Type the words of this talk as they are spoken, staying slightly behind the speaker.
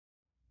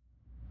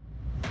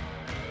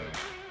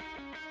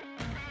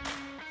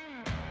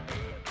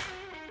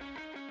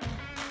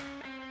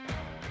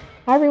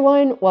Hi,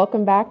 everyone.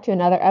 Welcome back to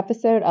another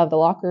episode of the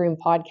Locker Room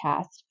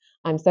Podcast.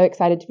 I'm so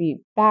excited to be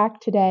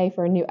back today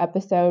for a new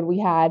episode. We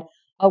had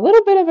a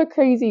little bit of a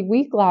crazy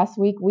week last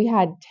week. We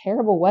had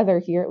terrible weather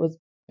here. It was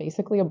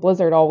basically a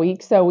blizzard all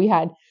week. So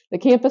the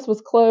campus was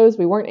closed.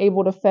 We weren't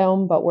able to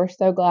film, but we're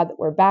so glad that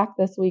we're back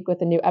this week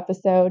with a new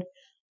episode.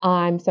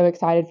 I'm so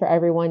excited for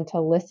everyone to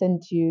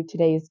listen to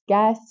today's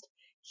guest.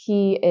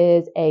 He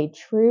is a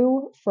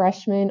true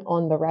freshman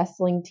on the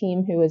wrestling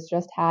team who has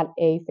just had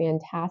a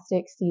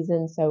fantastic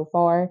season so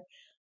far.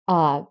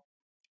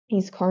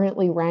 He's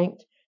currently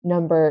ranked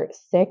number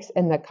 6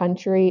 in the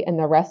country, and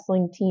the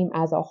wrestling team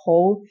as a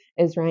whole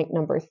is ranked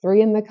number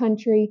 3 in the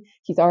country.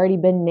 He's already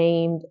been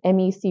named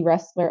MEC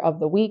Wrestler of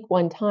the Week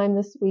one time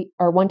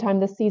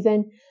this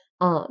season.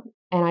 And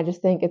I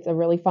just think it's a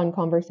really fun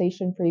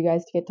conversation for you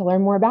guys to get to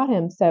learn more about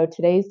him. So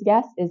today's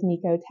guest is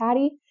Nico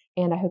Taddy,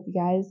 and I hope you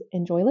guys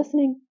enjoy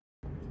listening.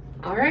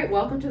 All right,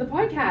 welcome to the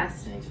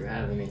podcast. Thanks for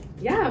having me.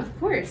 Yeah, of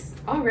course.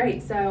 All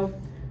right, so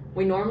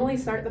we normally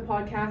start the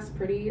podcast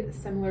pretty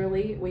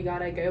similarly. We got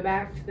to go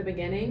back to the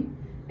beginning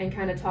and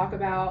kind of talk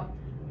about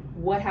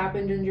what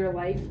happened in your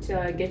life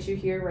to get you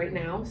here right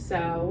now.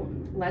 So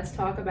let's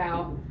talk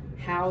about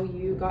how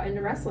you got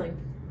into wrestling.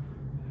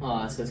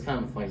 So it's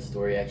kind of a funny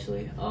story,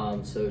 actually.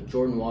 So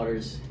Jordan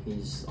Waters,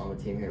 he's on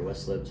the team here at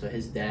West Lib. So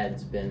his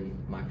dad's been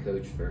my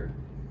coach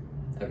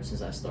ever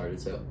since I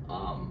started. So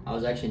I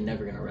was actually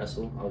never going to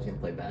wrestle. I was going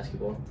to play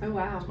basketball. Oh,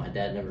 wow. So my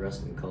dad never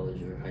wrestled in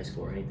college or high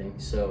school or anything.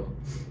 So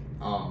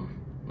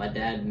my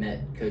dad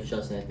met Coach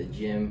Justin at the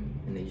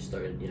gym, and they just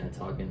started,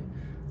 talking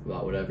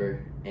about whatever.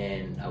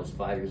 And I was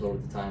 5 years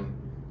old at the time.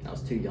 I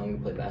was too young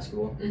to play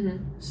basketball. Mm-hmm.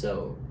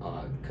 So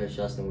Coach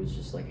Justin was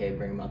just like, hey,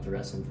 bring him out to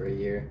wrestling for a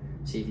year.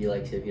 See if he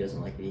likes it. If he doesn't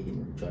like it, he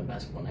can join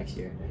basketball next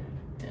year.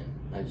 And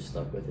I just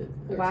stuck with it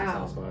ever since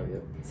I was 5.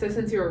 Yep. So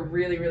since you were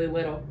really, really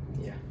little.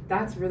 Yeah.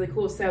 That's really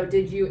cool. So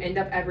did you end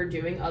up ever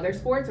doing other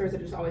sports, or has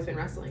it just always been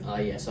wrestling?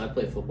 Yeah, so I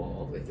played football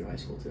all the way through high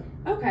school too.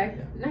 Okay,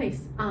 yeah.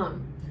 Nice.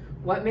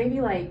 What maybe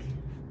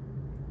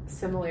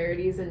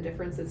similarities and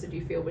differences did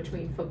you feel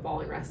between football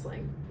and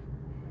wrestling?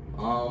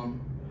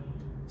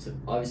 So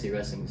obviously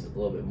wrestling is a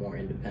little bit more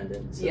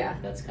independent. So yeah.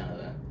 That's kind of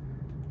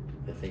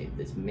the thing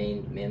that's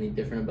mainly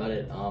different about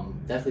it.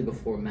 Definitely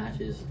before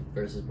matches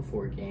versus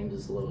before games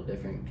is a little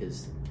different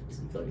because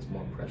I feel like it's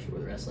more pressure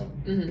with wrestling.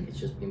 Mm-hmm. Like it's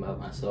just being by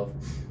myself.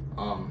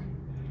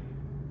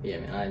 Yeah,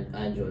 man,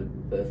 I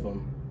enjoyed both of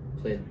them.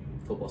 Played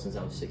football since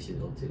I was 6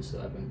 years old too, so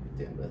I've been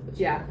doing both.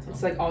 Yeah,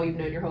 it's like all you've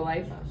known your whole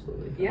life.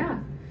 Absolutely. Yeah.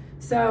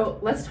 So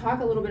let's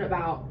talk a little bit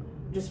about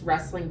just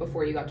wrestling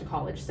before you got to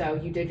college. So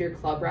you did your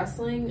club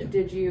wrestling. Yeah.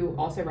 Did you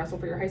also wrestle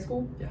for your high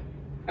school? Yeah.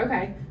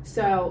 Okay.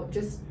 So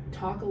just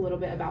talk a little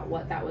bit about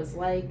what that was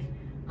like,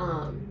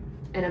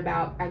 and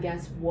about, I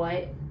guess,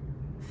 what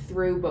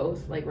through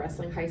both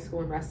wrestling high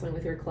school and wrestling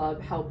with your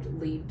club helped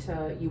lead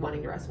to you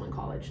wanting to wrestle in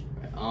college.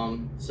 Right.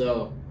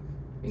 So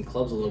in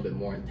club's a little bit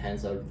more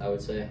intense, I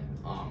would say.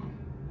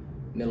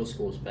 Middle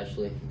school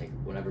especially,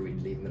 whenever we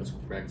leave middle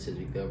school practices,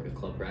 we go over to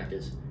club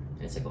practice,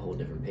 and it's a whole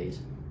different pace.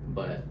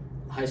 But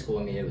high school,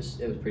 I mean, it was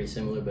pretty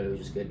similar, but it was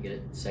just good to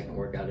get a second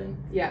workout in.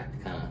 Yeah.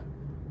 To kind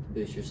of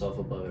boost yourself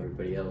above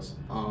everybody else.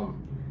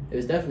 It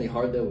was definitely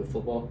hard though with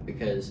football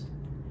because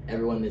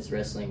everyone that's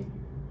wrestling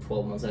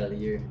 12 months out of the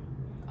year,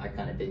 I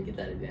kind of didn't get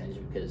that advantage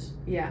because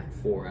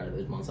 4 out of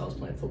those months I was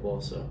playing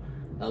football, so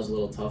that was a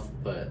little tough,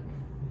 but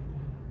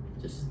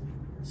just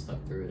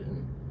stuck through it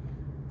and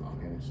I'm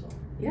here. So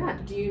yeah.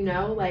 Do you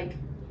know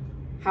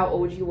how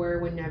old you were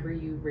whenever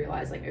you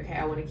realized okay,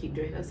 I want to keep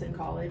doing this in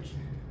college?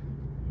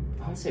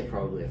 I would say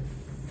probably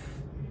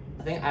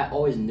I think I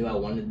always knew I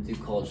wanted to do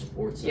college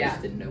sports. So I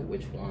just didn't know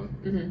which one.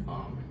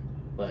 Mm-hmm.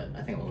 But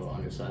I think I'm a little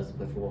undersized to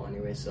play football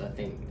anyway, so I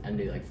think I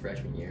knew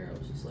freshman year I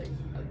was just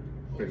I'm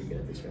pretty good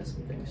at this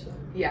wrestling thing. So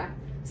yeah.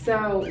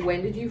 So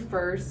when did you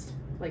first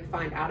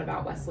find out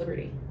about West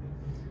Liberty?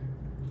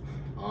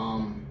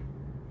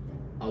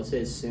 I would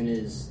say as soon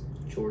as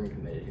Jordan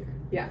committed here.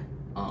 Yeah.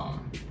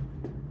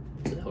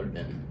 So that would have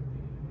been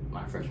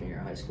my freshman year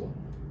of high school.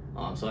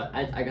 So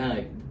I kind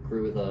of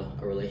grew with a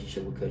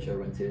relationship with Coach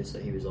Irwin too, so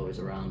he was always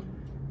around,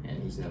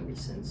 and he's known me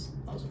since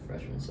I was a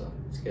freshman, so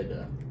it's good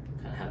to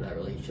kind of have that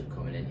relationship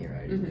coming in here.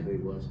 I knew who he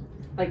was.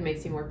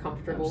 Makes you more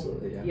comfortable.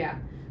 Absolutely, yeah. Yeah.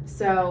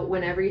 So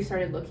whenever you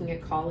started looking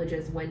at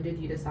colleges, when did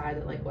you decide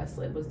that West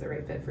Lib was the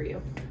right fit for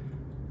you?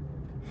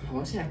 I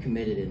want to say I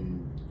committed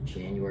in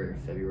January or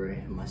February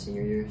of my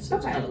senior year, so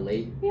it's kind of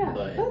late. Yeah,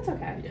 but that's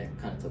okay. Yeah,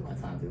 kind of took my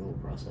time through the whole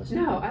process.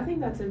 No, I think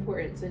that's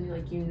important,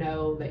 and you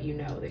know that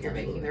you're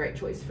making the right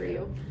choice for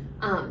you.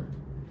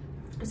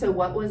 So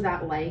what was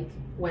that like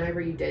whenever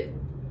you did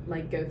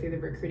go through the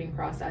recruiting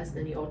process, and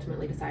then you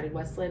ultimately decided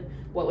West Lib?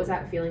 What was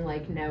that feeling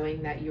like,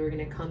 knowing that you were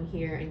going to come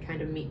here and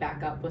kind of meet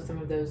back up with some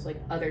of those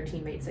other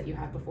teammates that you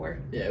had before?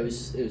 Yeah, it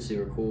was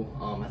super cool.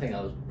 I think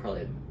that was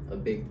probably a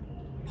big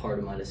part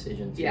of my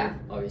decision too. Yeah.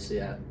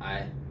 Obviously,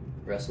 I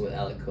wrestle with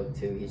Alec Cook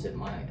too. He's at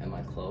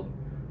my club.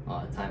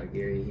 Ty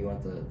McGeary, he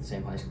went to the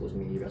same high school as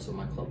me. He wrestled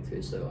my club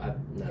too, so I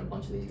met a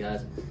bunch of these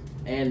guys.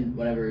 And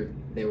whenever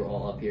they were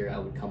all up here, I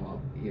would come up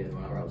even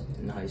whenever I was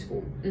in high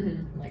school.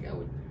 Mm-hmm.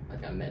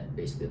 I met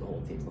basically the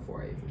whole team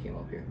before I even came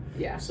up here.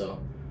 Yeah. So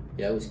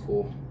yeah, it was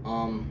cool. I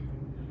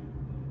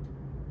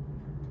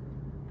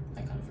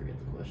kind of forget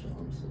the question,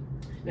 honestly.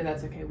 No,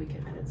 that's okay. We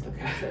can edit stuff.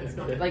 Okay. So it's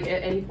not like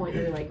at any point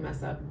that we like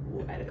mess up,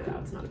 we'll edit it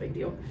out. It's not a big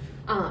deal.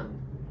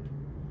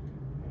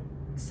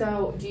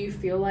 So do you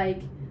feel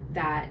like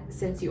that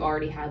since you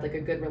already had like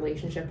a good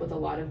relationship with a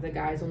lot of the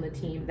guys on the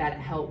team, that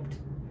helped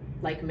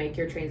like make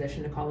your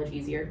transition to college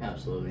easier?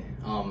 Absolutely.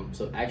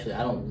 So actually,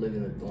 I don't live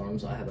in the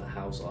dorms. I have a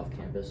house off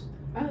campus.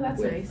 Oh,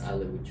 that's nice. I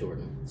live with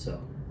Jordan, so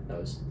that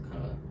was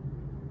kind of an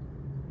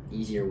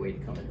easier way to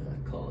come into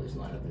college,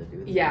 not having to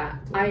do it. Yeah,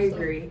 I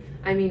agree.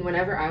 I mean,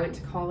 whenever I went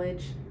to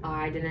college,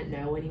 I didn't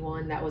know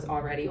anyone that was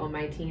already on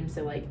my team,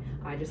 so like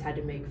I just had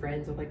to make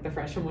friends with like the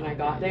freshmen when I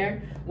got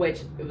there,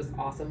 which it was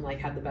awesome. Like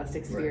had the best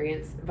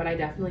experience. Right. But I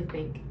definitely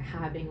think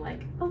having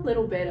like a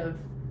little bit of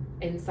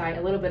insight,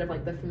 a little bit of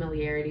like the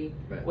familiarity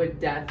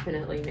would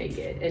definitely make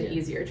it an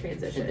easier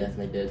transition. It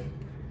definitely did.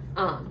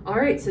 All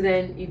right, so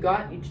then you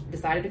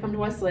decided to come to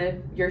West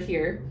Lib. You're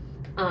here.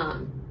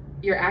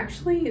 You're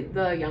actually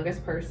the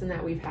youngest person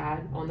that we've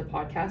had on the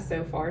podcast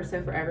so far.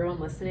 So for everyone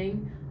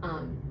listening,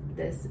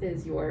 this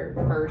is your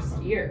first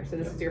year. So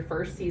this is your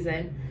first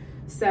season.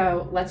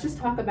 So let's just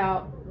talk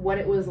about what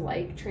it was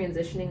like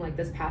transitioning like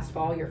this past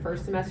fall, your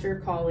first semester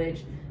of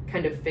college,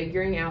 kind of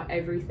figuring out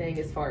everything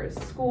as far as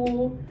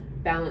school,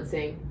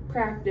 balancing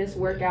practice,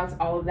 workouts,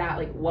 all of that.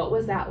 Like what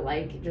was that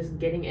like just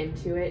getting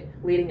into it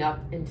leading up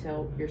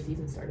until your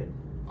season started?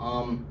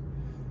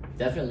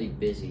 Definitely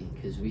busy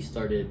because we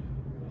started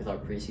with our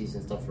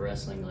preseason stuff for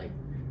wrestling, like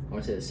I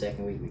want to say the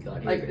second week we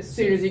got here. Like as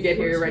soon as you get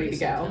here, you're ready to go.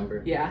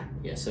 September. Yeah,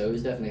 so it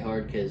was definitely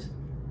hard because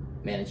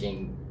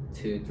managing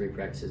 2-3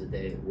 practices a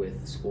day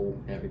with school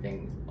and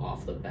everything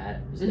off the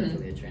bat was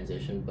definitely a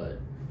transition, but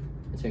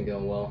it's been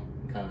going well.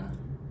 Kind of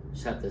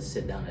just have to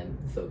sit down and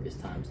focus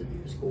times to do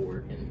your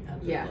schoolwork and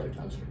have other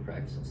times for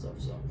practice and stuff.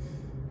 So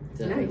it's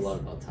definitely a lot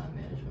about time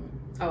management.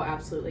 Oh,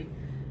 absolutely.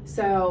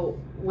 So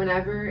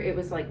whenever it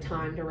was like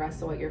time to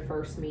wrestle at your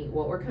first meet,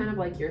 what were kind of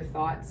like your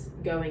thoughts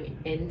going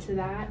into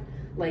that?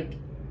 Like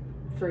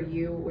for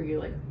you, were you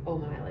like, oh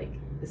my, like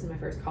this is my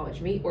first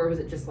college meet? Or was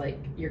it just like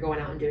you're going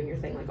out and doing your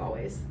thing like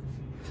always?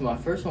 So my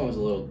first one was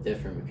a little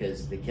different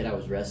because the kid I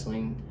was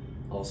wrestling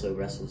also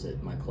wrestles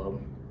at my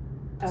club.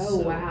 Oh,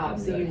 so wow.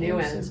 So you knew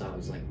him since I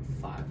was like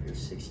 5 or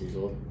 6 years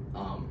old.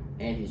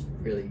 And he's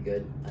really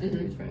good. I think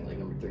he was ranked like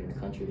number 3 in the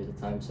country at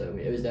the time. So I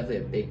mean, it was definitely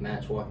a big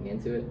match walking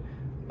into it.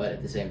 But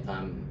at the same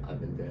time, I've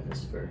been doing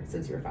this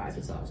since you were 5.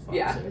 Since I was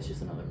 5, so it's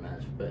just another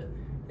match. But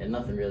yeah,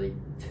 nothing really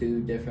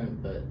too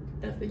different, but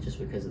definitely just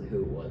because of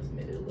who it was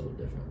made it a little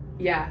different.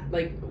 Yeah,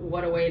 like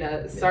what a way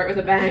to start with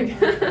a bang.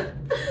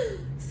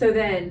 So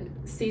then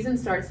season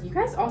starts. You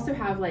guys also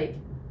have like,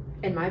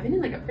 in my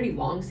opinion, like a pretty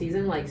long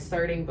season, like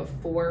starting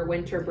before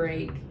winter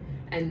break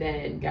and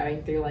then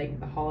going through like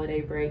the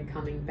holiday break,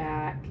 coming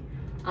back.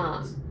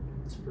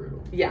 It's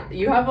brutal. Yeah,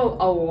 you have a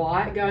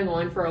lot going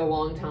on for a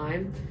long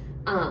time.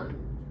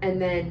 And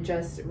then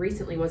just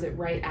recently, was it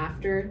right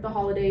after the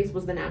holidays,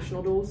 was the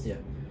national duels? Yeah.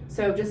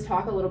 So just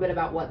talk a little bit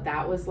about what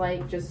that was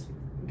like, just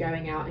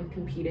going out and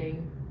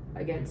competing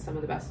against some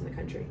of the best in the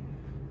country.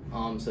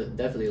 So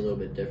definitely a little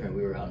bit different.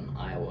 We were out in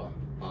Iowa,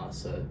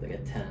 so like a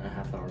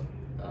 10.5 hour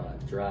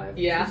drive.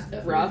 Yeah,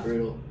 definitely rough.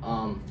 Brutal.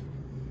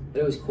 But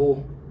it was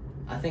cool.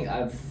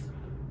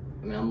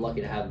 I'm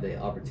lucky to have the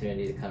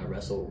opportunity to kind of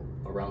wrestle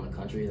around the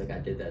country. Like I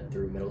did that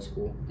through middle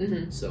school.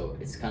 So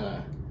it's kind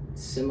of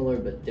similar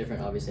but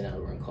different, obviously, now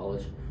that we're in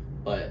college.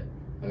 But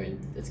I mean,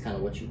 it's kind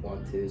of what you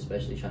want to,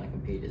 especially trying to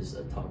compete as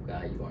a top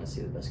guy. You want to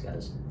see the best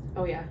guys.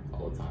 Oh yeah.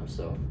 All the time.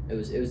 So it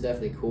was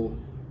definitely cool.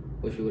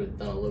 Wish we would have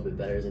done a little bit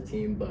better as a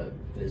team, but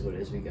it is what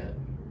it is. We got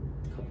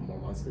a couple more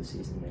months of the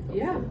season to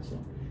make up for it. So.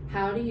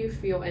 How do you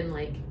feel? And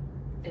like,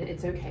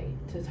 it's okay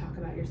to talk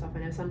about yourself. I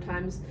know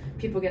sometimes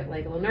people get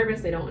like a little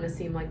nervous. They don't want to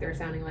seem like they're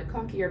sounding like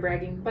cocky or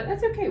bragging, but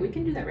that's okay. We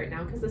can do that right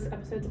now because this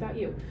episode's about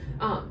you.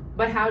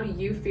 But how do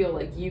you feel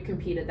like you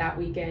competed that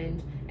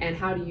weekend, and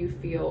how do you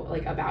feel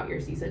like about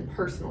your season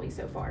personally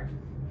so far?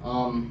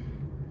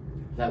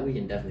 That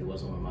weekend definitely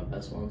wasn't one of my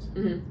best ones,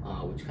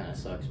 which kind of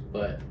sucks.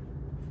 But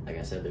like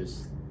I said,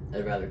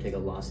 I'd rather take a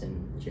loss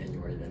in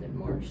January than in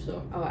March.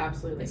 So oh,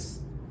 absolutely, it's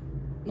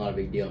not a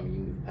big deal. I mean, you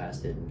move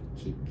past it and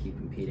keep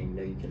competing. You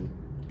know, you can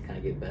kind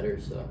of get better,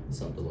 so it's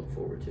something to look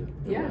forward to.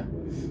 Yeah.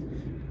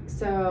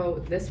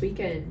 So this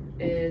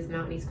weekend is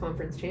Mountain East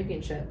Conference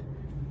Championship,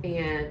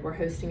 and we're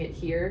hosting it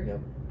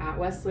here at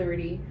West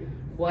Liberty.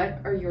 What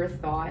are your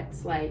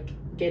thoughts, like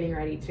getting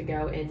ready to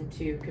go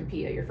into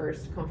compete at your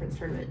first conference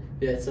tournament?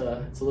 Yeah, it's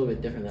a little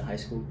bit different than high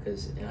school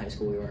because in high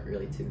school we weren't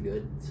really too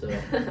good, so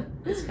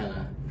it's kind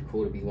of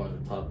cool to be one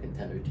of the top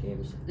contender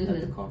teams at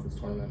the conference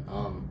tournament.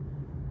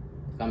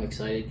 I'm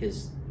excited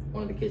because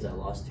one of the kids I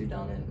lost to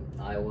down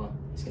in Iowa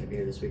is going to be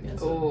here this weekend,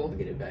 so we'll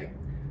get it back.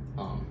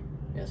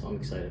 So I'm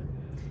excited.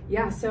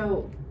 Yeah,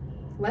 so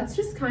let's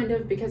just kind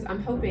of, because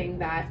I'm hoping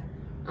that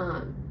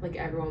like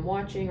everyone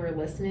watching or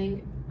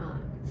listening,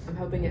 I'm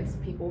hoping it's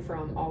people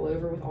from all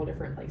over with all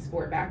different like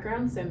sport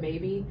backgrounds. So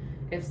maybe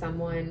if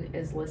someone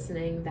is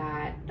listening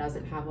that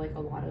doesn't have like a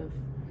lot of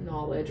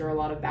knowledge or a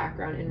lot of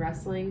background in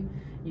wrestling,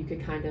 you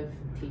could kind of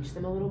teach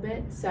them a little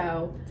bit.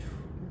 So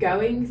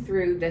going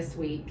through this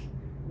week,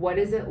 what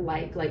is it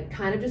like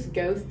kind of just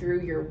go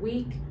through your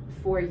week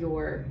for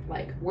your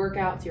like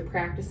workouts, your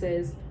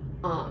practices,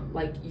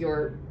 like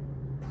your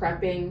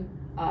prepping,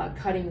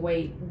 cutting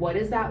weight. What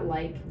is that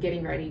like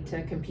getting ready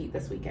to compete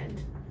this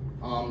weekend?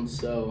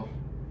 So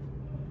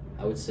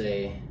I would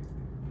say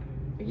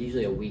like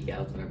usually a week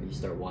out whenever you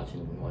start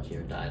watching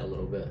your diet a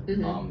little bit.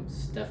 Mm-hmm.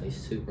 It's definitely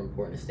super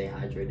important to stay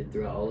hydrated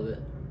throughout all of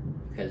it,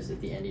 because at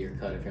the end of your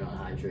cut, if you're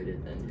not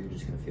hydrated, then you're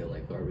just gonna feel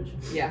like garbage.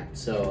 Yeah.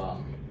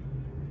 So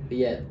but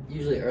yeah,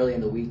 usually early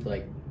in the week,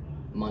 like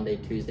Monday,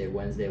 Tuesday,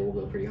 Wednesday, we'll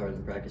go pretty hard in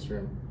the practice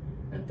room,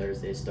 and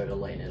Thursday start to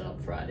lighten it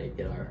up. Friday,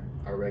 get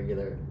our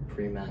regular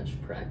pre-match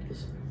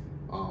practice,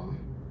 and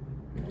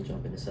then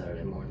jump into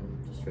Saturday morning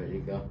just ready to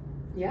go.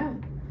 Yeah.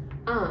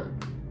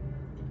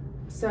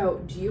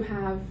 So you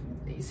have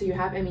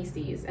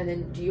MECs, and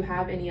then do you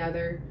have any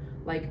other,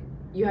 like,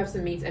 you have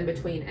some meets in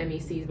between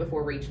MECs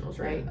before regionals,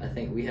 right? Yeah, I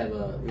think we have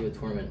a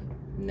tournament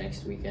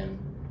next weekend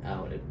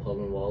out at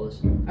Pullman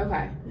Wallace.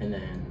 Okay. And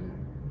then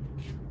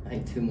I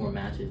think 2 more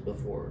matches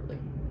before like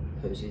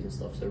postseason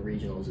stuff. So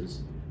regionals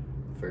is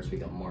first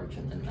week of March,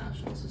 and then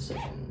nationals is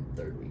second,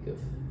 third week of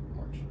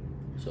March.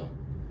 So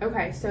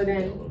okay, so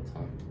then a little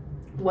time.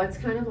 What's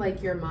kind of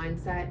like your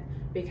mindset?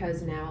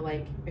 Because now,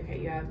 like, okay,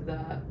 you have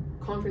the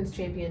conference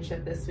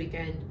championship this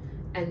weekend,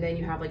 and then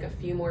you have like a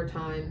few more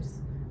times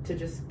to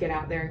just get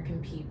out there and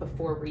compete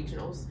before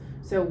regionals.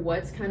 So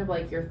what's kind of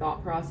like your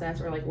thought process,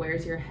 or like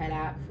where's your head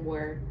at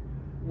for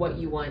what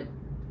you want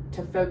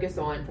to focus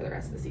on for the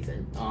rest of the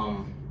season?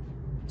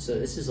 So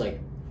this is like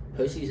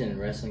postseason in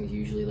wrestling is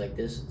usually like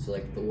this. So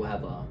like we'll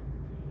have a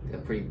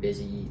pretty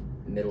busy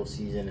middle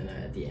season, and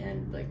then at the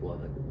end like we'll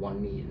have like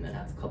one meet and then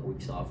have a couple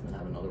weeks off and then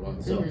have another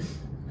one. So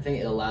I think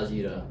it allows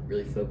you to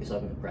really focus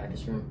up in the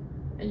practice room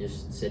and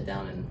just sit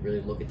down and really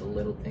look at the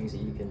little things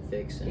that you can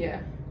fix. And,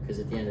 because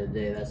at the end of the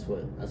day, that's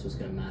what's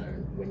going to matter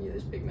when you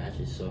those big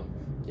matches. So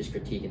just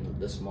critiquing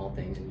the small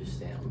things and just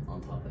staying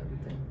on top of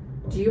everything.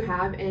 Do you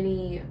have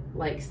any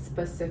like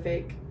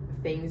specific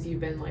things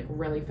you've been like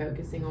really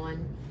focusing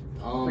on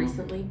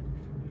recently?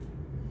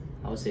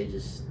 I would say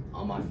just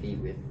on my feet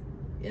with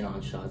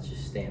in-on shots,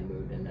 just staying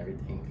moved and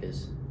everything,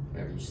 because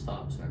whenever you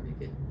stop, whenever you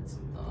get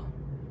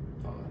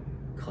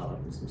caught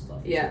up in some stuff,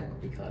 you don't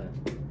want to be caught in.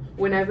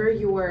 Whenever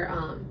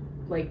you're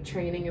like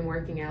training and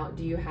working out,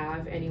 do you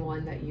have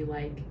anyone that you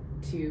like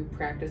to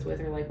practice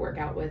with or like work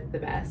out with the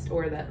best,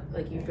 or that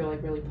like you feel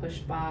like really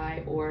pushed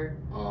by? Or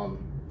so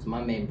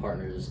my main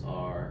partners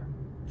are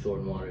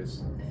Jordan Waters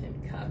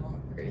and Kyle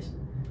Grace.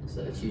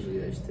 So it's usually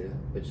those two,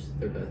 which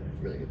they're both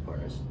really good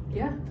partners.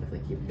 Yeah.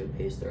 Definitely keep a good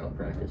pace throughout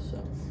practice.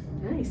 So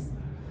nice.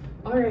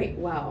 All right.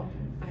 Well,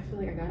 I feel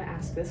like I gotta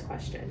ask this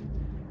question.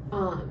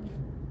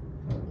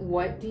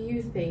 What do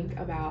you think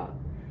about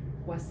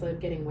Westlake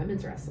getting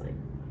women's wrestling?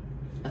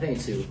 I think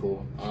it's super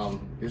cool.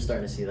 You're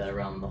starting to see that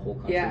around the whole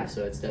country,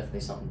 so it's definitely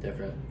something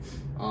different.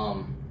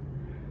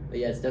 But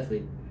yeah, it's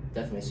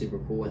definitely super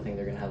cool. I think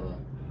they're gonna have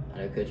I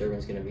know Coach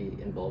Irwin's gonna be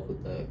involved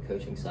with the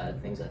coaching side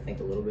of things, I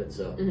think, a little bit.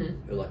 So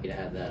we're lucky to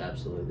have that,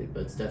 absolutely.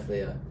 But it's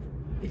definitely a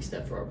big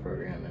step for our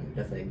program, and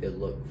definitely a good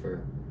look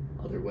for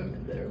other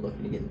women that are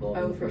looking to get involved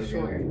in the program.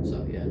 Sure.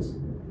 So yeah,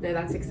 no,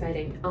 that's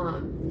exciting.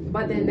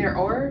 But then there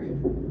are,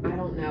 I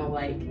don't know,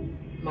 like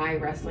my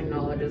wrestling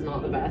knowledge is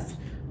not the best,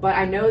 but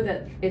I know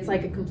that it's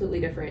like a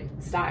completely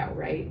different style,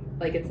 right?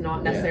 Like it's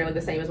not necessarily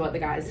the same as what the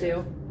guys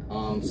do.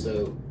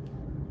 So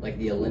like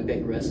the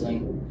Olympic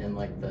wrestling and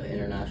like the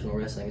international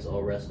wrestling is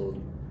all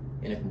wrestled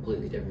in a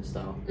completely different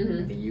style.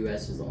 Like the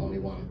U.S. is the only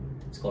one.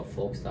 It's called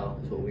folk style,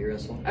 is what we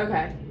wrestle.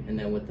 Okay. And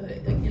then with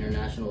the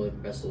international, it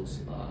wrestles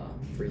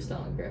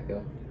freestyle and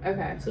Greco.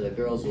 Okay. So the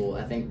girls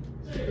I think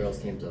the girls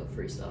team's a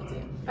freestyle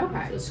team.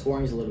 Okay. So the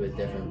scoring's a little bit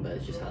different, but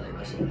it's just how they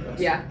wrestle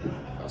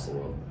across the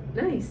world.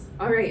 Nice.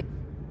 All right.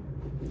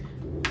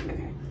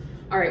 Okay.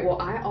 All right.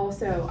 Well,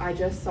 I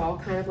just saw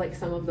kind of like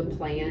some of the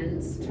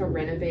plans to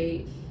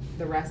renovate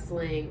the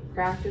wrestling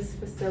practice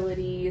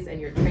facilities and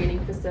your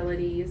training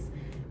facilities,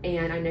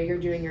 and I know you're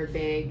doing your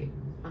big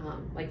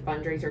like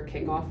fundraiser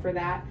kickoff for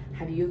that.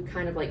 Have you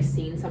kind of like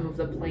seen some of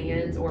the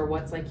plans, or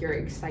what's like your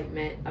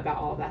excitement about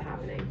all of that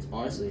happening?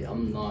 Honestly,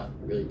 I'm not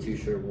really too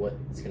sure what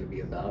it's going to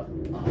be about.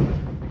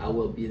 I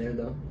will be there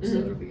though, so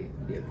it'll be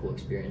a cool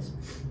experience.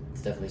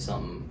 It's definitely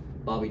something.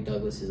 Bobby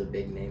Douglas is a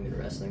big name in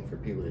wrestling for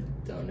people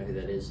that don't know who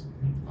that is.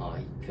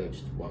 He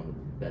coached one of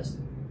the best,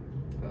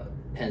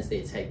 Penn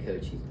State's head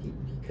coach. He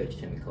coached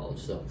him in college,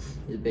 so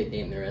he's a big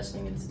name in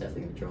wrestling, and it's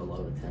definitely going to draw a lot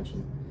of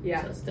attention.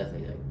 Yeah. So it's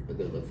definitely like a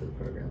good look for the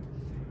program.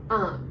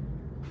 I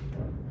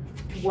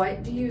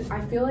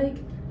feel like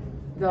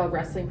the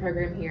wrestling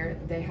program here,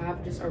 they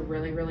have just a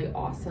really, really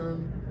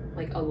awesome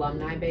like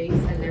alumni base,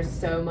 and there's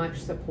so much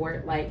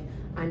support. Like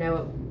I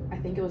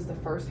think it was the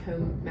first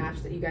home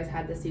match that you guys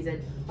had this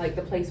season, like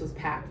the place was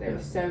packed. There were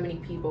so many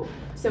people.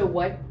 So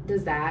what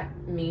does that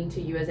mean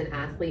to you as an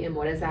athlete, and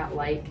what is that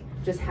like,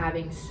 just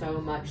having so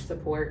much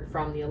support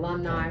from the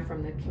alumni,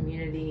 from the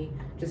community,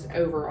 just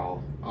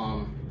overall?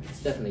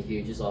 It's definitely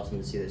huge. It's awesome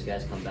to see those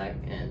guys come back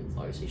and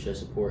obviously show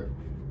support.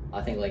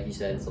 I think, like you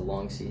said, it's a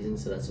long season,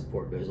 so that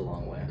support goes a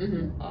long way.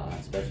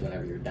 Especially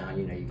whenever you're down,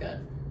 you know, you got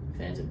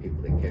fans and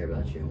people that care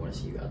about you and want to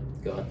see you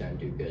go out there and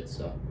do good.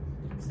 So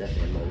it's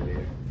definitely a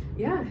motivator.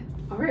 Yeah.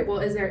 All right. Well,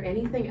 is there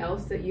anything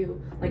else that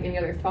you, like, any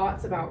other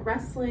thoughts about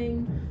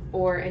wrestling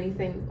or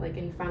anything, like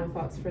any final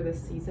thoughts for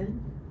this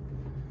season?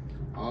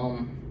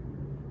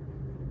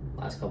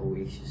 Last couple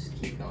weeks, just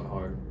keep going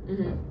hard.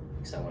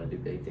 Because I want to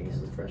do big things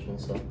as a freshman.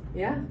 So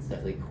yeah, it's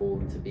definitely cool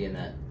to be in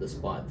the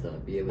spot to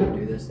be able to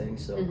do those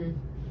things. So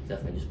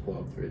definitely just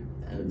pulling through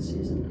the end of the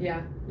season.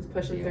 Yeah, just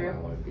pushing through. Where I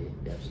want to be.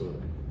 Yeah,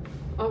 absolutely.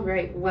 All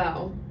right.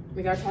 Well,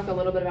 we got to talk a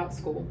little bit about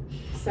school.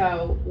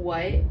 So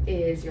what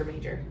is your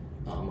major?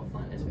 I'm a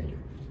finance major.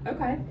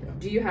 Okay. Yeah.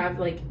 Do you have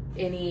like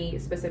any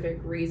specific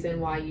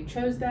reason why you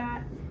chose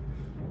that?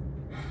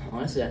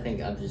 Honestly, I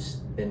think I've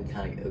just been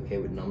kind of okay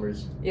with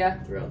numbers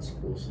throughout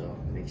school, so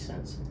it makes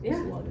sense.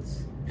 Yeah. A lot of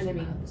it's and I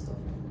mean, math and stuff.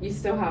 You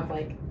still have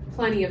like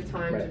plenty of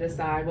time to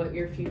decide what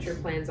your future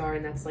plans are,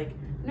 and that's like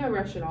no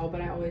rush at all, but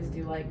I always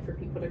do like for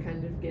people to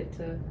kind of get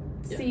to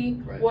see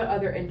what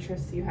other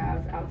interests you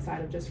have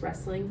outside of just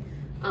wrestling.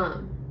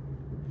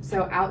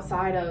 So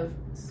outside of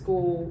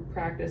school,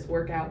 practice,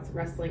 workouts,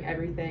 wrestling,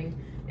 everything,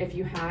 if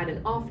you had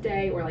an off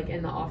day or like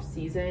in the off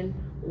season,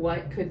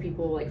 what could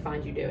people like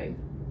find you doing?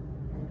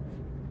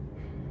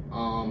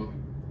 I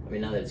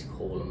mean, now that it's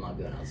cold, I'm not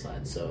going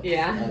outside, so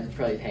I'm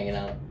probably hanging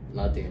out,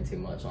 not doing too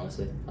much,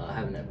 honestly.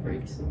 Having that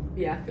breaks,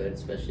 good,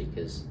 especially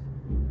because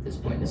at this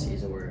point in the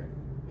season we're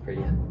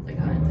pretty like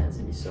high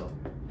intensity, so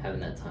having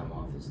that time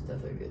off is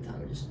definitely a good time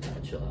to just kind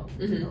of chill out,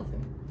 do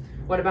nothing.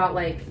 What about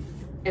like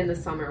in the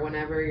summer,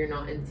 whenever you're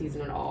not in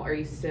season at all? Are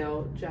you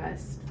still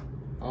just?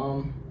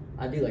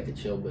 I do like to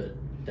chill, but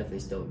definitely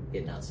still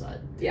getting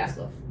outside, doing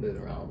stuff,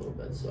 moving around a little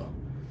bit. So.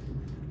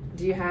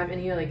 Do you have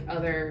any like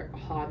other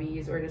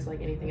hobbies or just like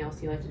anything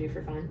else you like to do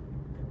for fun?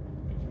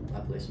 I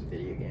play some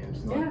video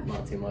games.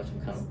 Not too much.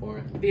 I'm kind of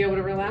boring. Be able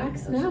to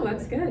relax? No,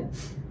 that's good.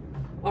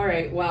 All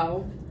right.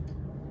 Well,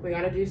 we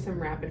got to do some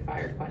rapid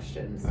fire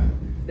questions. Right.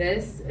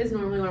 This is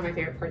normally one of my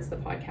favorite parts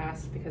of the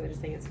podcast because I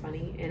just think it's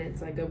funny and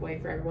it's a good way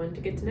for everyone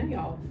to get to know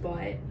y'all.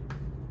 But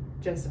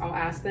just I'll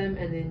ask them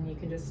and then you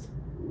can just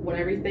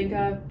whatever you think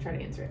of, try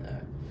to answer it.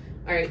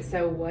 All right.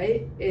 So what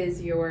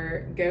is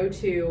your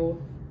go-to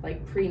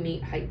like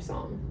pre-meet hype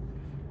song?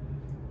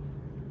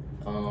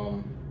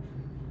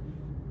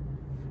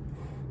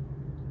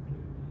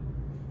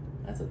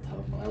 That's a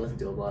tough one. I listen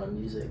to a lot of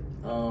music.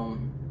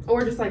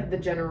 Or just like the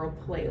general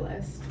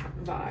playlist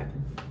vibe.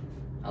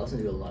 I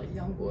listen to a lot of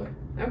Young Boy.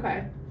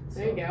 Okay,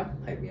 there you go.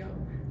 Hype me up.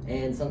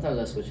 And sometimes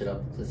I switch it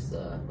up just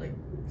like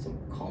some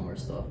calmer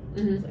stuff,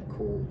 like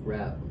cool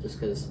rap,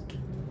 just because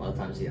a lot of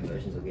times the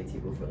emotions will get to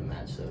you before the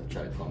match, so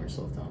try to calm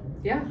yourself down.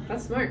 Yeah,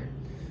 that's smart.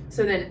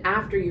 So then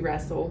after you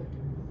wrestle,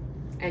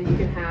 and you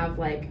can have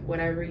like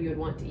whatever you would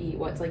want to eat,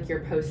 what's like your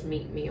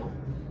post-meet meal?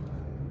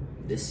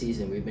 This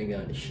season we've been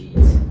going to Sheets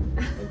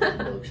and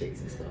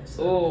milkshakes and stuff.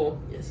 So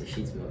so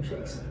Sheets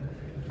milkshakes.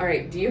 All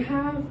right, do you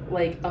have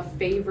like a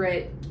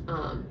favorite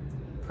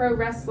pro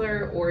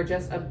wrestler or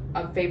just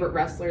a favorite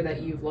wrestler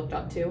that you've looked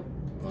up to?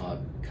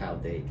 Kyle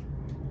Dake.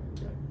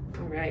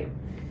 All right.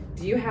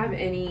 Do you have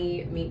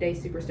any meet day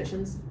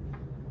superstitions?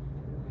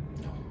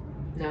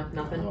 No,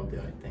 nothing? I don't do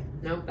anything.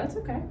 No, that's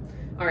okay.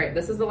 All right,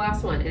 this is the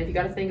last one, and if you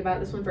got to think about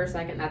this one for a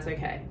second, that's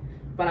okay.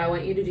 But I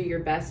want you to do your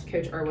best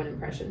Coach Irwin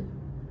impression.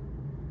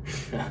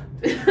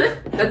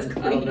 That's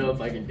clean. I don't know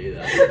if I can do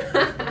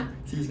that.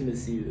 He's gonna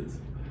see this.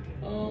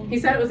 He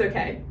said it was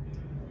okay.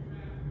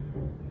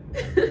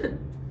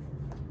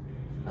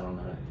 I don't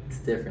know. It's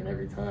different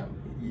every time.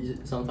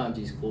 Sometimes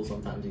he's cool,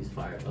 sometimes he's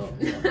fired up.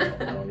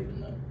 I don't even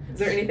know. Is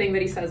there anything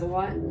that he says a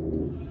lot?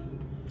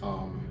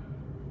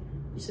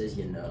 He says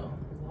you know.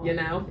 You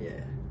know?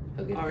 Yeah.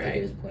 He'll get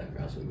his point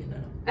across with you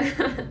know.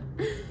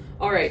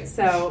 All right,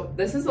 so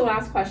this is the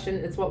last question.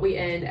 It's what we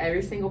end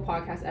every single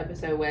podcast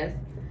episode with.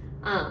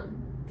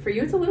 For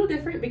you, it's a little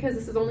different because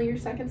this is only your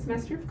second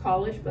semester of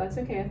college, but that's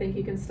okay. I think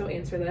you can still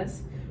answer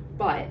this.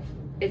 But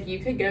if you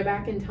could go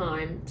back in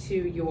time to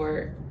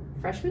your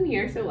freshman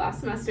year, so last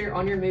semester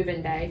on your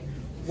move-in day,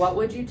 what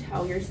would you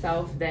tell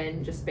yourself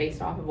then just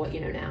based off of what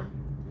you know now?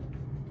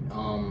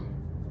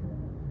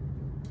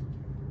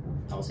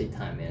 I'll say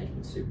time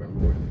management is super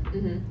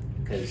important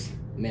because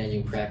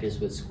managing practice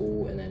with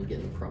school and then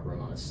getting the proper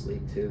amount of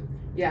sleep too.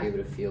 To be able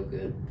to feel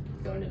good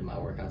going into my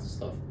workouts and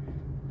stuff.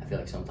 I feel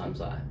like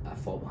sometimes I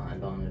fall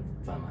behind on it,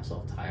 find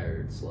myself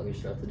tired, sluggish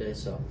throughout the day.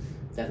 So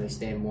definitely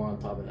staying more on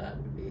top of that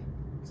would be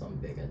something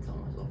big I'd tell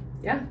myself.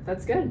 Yeah,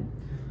 that's good.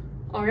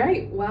 All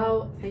right.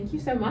 Well, thank you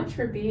so much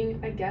for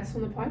being a guest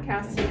on the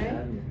podcast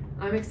today.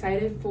 I'm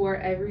excited for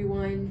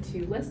everyone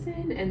to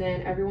listen and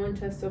then everyone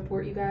to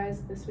support you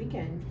guys this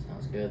weekend.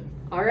 Sounds good.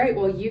 All right,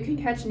 well, you can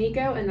catch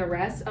Nico and the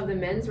rest of the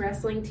men's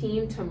wrestling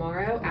team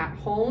tomorrow at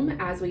home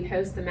as we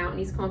host the Mountain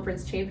East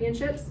Conference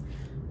Championships.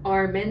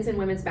 Our men's and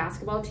women's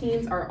basketball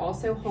teams are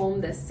also home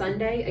this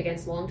Sunday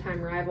against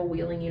longtime rival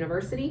Wheeling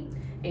University,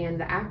 and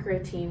the Acro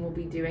team will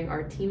be doing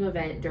our team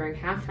event during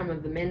halftime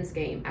of the men's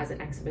game as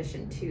an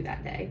exhibition too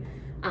that day.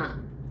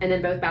 And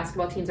then both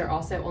basketball teams are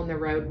also on the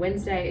road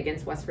Wednesday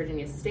against West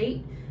Virginia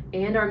State,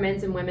 and our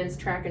men's and women's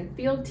track and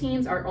field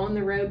teams are on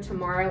the road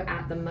tomorrow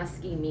at the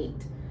Muskie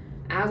Meet.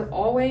 As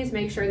always,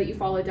 make sure that you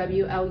follow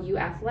WLU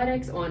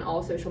Athletics on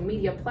all social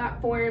media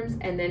platforms,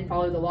 and then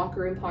follow the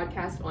Locker Room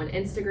Podcast on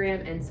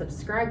Instagram and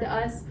subscribe to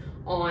us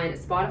on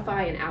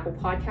Spotify and Apple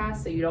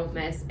Podcasts so you don't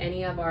miss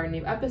any of our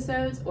new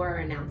episodes or our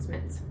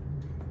announcements.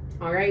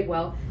 All right,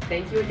 well,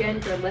 thank you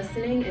again for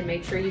listening, and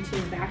make sure you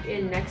tune back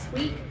in next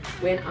week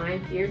when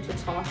I'm here to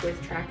talk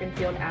with track and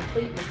field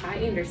athlete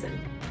Makai Anderson.